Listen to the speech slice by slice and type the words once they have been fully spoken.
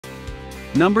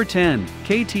Number 10.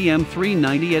 KTM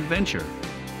 390 Adventure.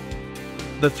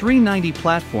 The 390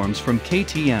 platforms from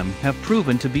KTM have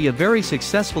proven to be a very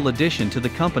successful addition to the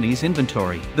company's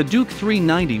inventory. The Duke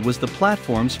 390 was the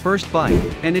platform's first bike,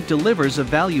 and it delivers a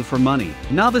value for money,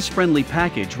 novice-friendly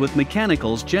package with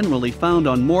mechanicals generally found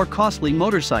on more costly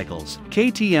motorcycles.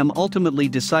 KTM ultimately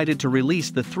decided to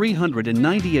release the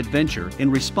 390 Adventure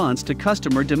in response to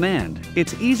customer demand.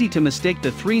 It's easy to mistake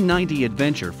the 390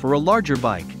 Adventure for a larger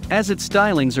bike, as its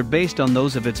stylings are based on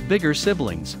those of its bigger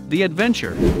siblings. The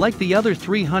Adventure, like the other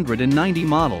 390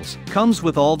 models, comes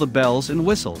with all the bells and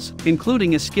whistles,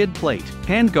 including a skid plate,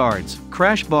 hand guards,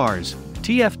 crash bars,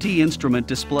 TFT instrument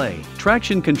display,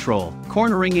 traction control,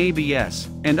 cornering ABS,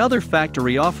 and other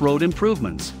factory off-road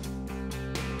improvements.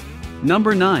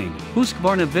 Number 9.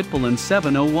 Husqvarna Vitbilen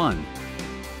 701.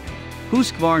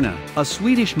 Husqvarna, a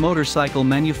Swedish motorcycle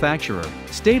manufacturer,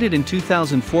 stated in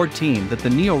 2014 that the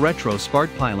Neo-Retro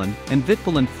Sparkpilen and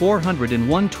Vitbilen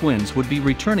 401 twins would be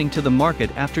returning to the market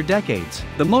after decades.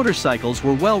 The motorcycles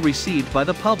were well received by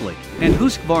the public, and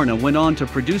Husqvarna went on to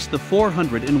produce the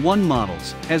 401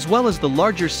 models, as well as the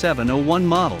larger 701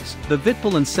 models, the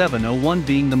Vitbilen 701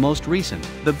 being the most recent.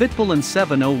 The Vitbilen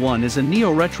 701 is a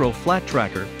Neo-Retro flat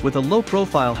tracker with a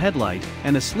low-profile headlight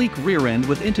and a sleek rear end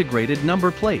with integrated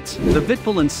number plates. The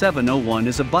Vitbilen 701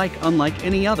 is a bike unlike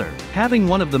any other, having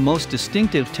one of the most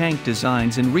distinctive tank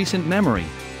designs in recent memory.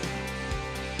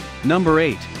 Number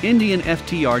 8. Indian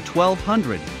FTR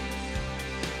 1200.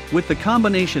 With the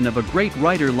combination of a great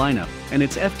rider lineup and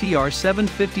its FTR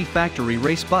 750 factory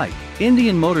race bike,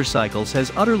 Indian Motorcycles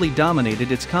has utterly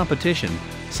dominated its competition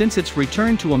since its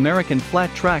return to American flat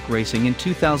track racing in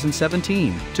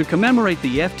 2017. To commemorate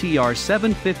the FTR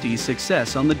 750's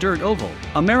success on the dirt oval,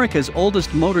 America's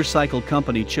oldest motorcycle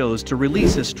company chose to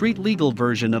release a street-legal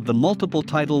version of the multiple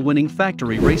title-winning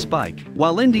factory race bike.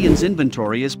 While Indian's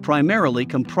inventory is primarily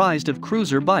comprised of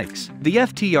cruiser bikes, the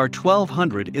FTR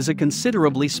 1200 is a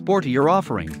considerably sportier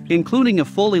offering, including a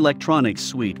full electronics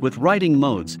suite with riding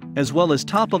modes, as well as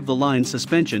top-of-the-line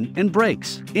suspension and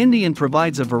brakes. Indian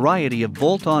provides a variety of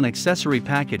bolt-on accessory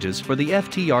packages for the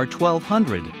FTR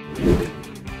 1200,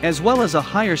 as well as a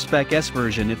higher spec S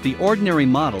version if the ordinary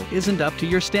model isn't up to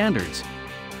your standards.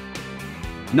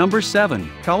 Number 7.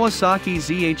 Kawasaki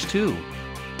ZH2.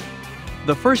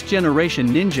 The first-generation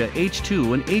Ninja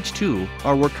H2 and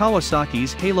H2R were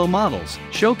Kawasaki's Halo models,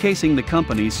 showcasing the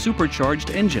company's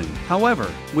supercharged engine.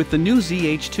 However, with the new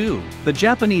ZH2, the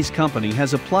Japanese company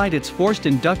has applied its forced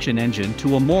induction engine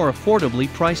to a more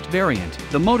affordably priced variant.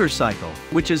 The motorcycle,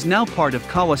 which is now part of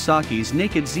Kawasaki's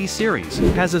Naked Z series,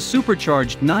 has a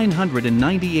supercharged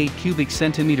 998 cubic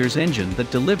centimeters engine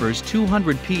that delivers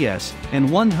 200 PS and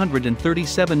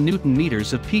 137 Newton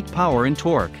meters of peak power and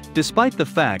torque. Despite the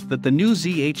fact that the new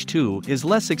ZH2 is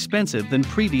less expensive than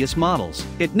previous models,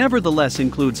 it nevertheless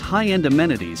includes high-end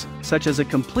amenities, such as a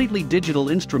completely digital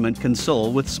instrument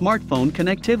console with smartphone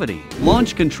connectivity,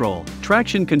 launch control,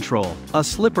 traction control, a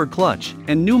slipper clutch,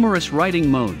 and numerous riding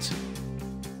modes.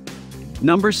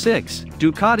 Number 6.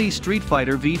 Ducati Street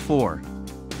Fighter V4.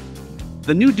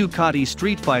 The new Ducati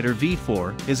Street Fighter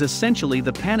V4 is essentially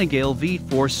the Panigale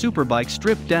V4 superbike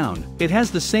stripped down. It has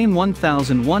the same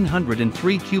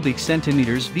 1,103 cubic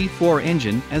centimeters V4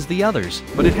 engine as the others,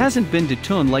 but it hasn't been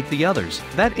detuned like the others.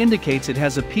 That indicates it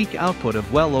has a peak output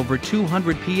of well over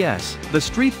 200 PS. The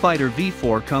Street Fighter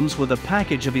V4 comes with a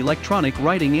package of electronic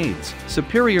riding aids,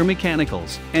 superior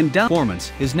mechanicals, and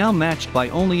performance is now matched by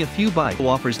only a few bikes.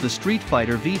 Offers the Street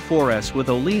Fighter V4S with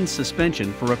Öhlins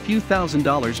suspension for a few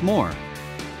 $1,000s more.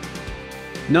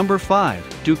 Number 5.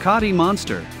 Ducati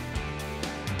Monster.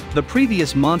 The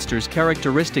previous Monster's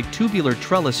characteristic tubular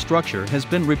trellis structure has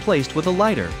been replaced with a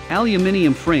lighter,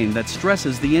 aluminium frame that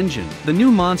stresses the engine. The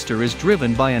new Monster is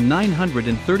driven by a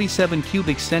 937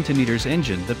 cubic centimeters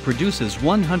engine that produces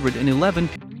 111.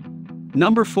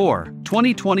 Number 4.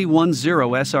 2021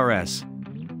 Zero SRS.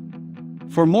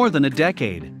 For more than a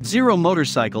decade, Zero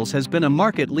Motorcycles has been a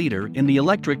market leader in the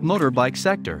electric motorbike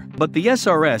sector, but the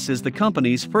SRS is the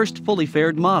company's first fully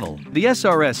faired model. The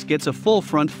SRS gets a full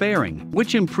front fairing,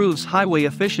 which improves highway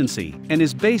efficiency, and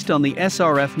is based on the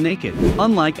SRF Naked.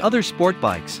 Unlike other sport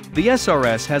bikes, the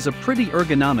SRS has a pretty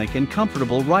ergonomic and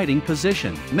comfortable riding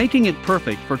position, making it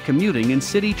perfect for commuting in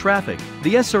city traffic.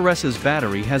 The SRS's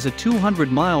battery has a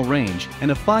 200-mile range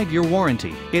and a 5-year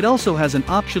warranty. It also has an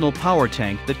optional power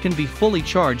tank that can be fully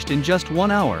charged in just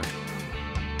 1 hour.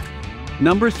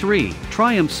 Number 3.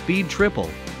 Triumph Speed Triple.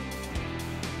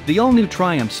 The all-new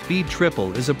Triumph Speed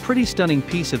Triple is a pretty stunning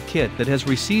piece of kit that has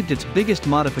received its biggest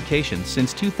modifications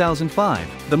since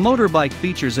 2005. The motorbike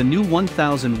features a new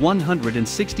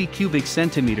 1,160 cubic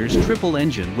centimeters triple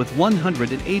engine with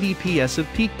 180 PS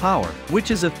of peak power,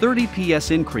 which is a 30 PS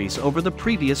increase over the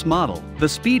previous model. The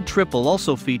Speed Triple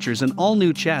also features an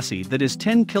all-new chassis that is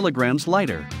 10 kilograms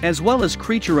lighter, as well as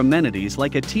creature amenities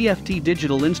like a TFT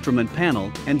digital instrument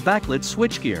panel and backlit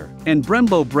switchgear, and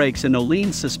Brembo brakes and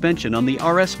Öhlins suspension on the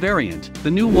RS variant.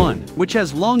 The new one, which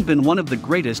has long been one of the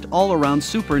greatest all-around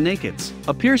super nakeds,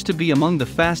 appears to be among the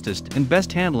fastest and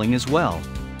best handling as well.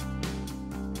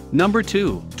 Number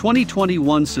 2.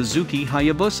 2021 Suzuki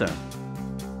Hayabusa.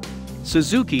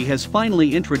 Suzuki has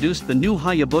finally introduced the new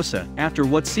Hayabusa after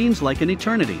what seems like an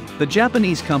eternity. The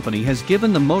Japanese company has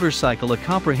given the motorcycle a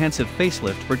comprehensive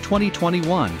facelift for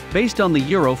 2021, based on the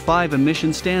Euro 5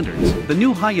 emission standards. The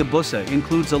new Hayabusa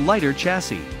includes a lighter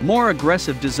chassis, more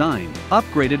aggressive design,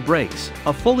 upgraded brakes,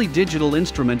 a fully digital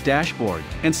instrument dashboard,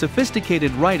 and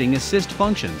sophisticated riding assist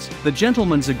functions. The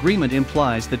gentleman's agreement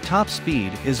implies that top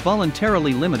speed is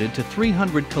voluntarily limited to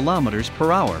 300 km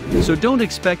per hour, so don't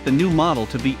expect the new model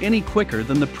to be any quicker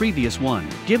than the previous one.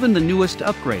 Given the newest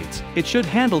upgrades, it should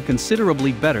handle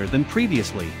considerably better than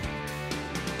previously.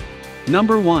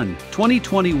 Number 1.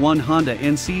 2021 Honda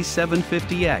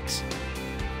NC750X.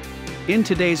 In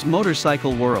today's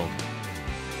motorcycle world,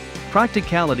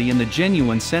 practicality in the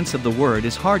genuine sense of the word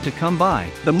is hard to come by.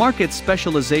 The market's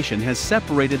specialization has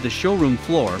separated the showroom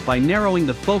floor by narrowing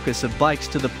the focus of bikes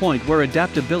to the point where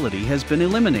adaptability has been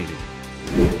eliminated.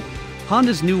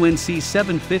 Honda's new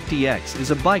NC750X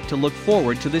is a bike to look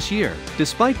forward to this year.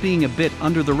 Despite being a bit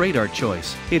under the radar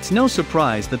choice, it's no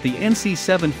surprise that the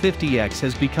NC750X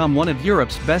has become one of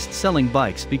Europe's best-selling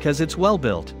bikes because it's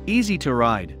well-built, easy to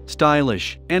ride,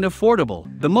 stylish, and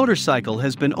affordable. The motorcycle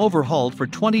has been overhauled for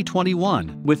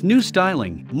 2021, with new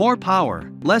styling, more power,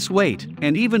 less weight,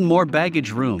 and even more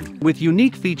baggage room, with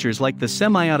unique features like the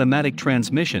semi-automatic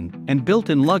transmission and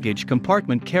built-in luggage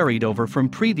compartment carried over from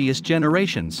previous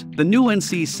generations. The new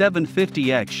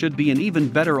NC750X should be an even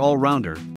better all-rounder,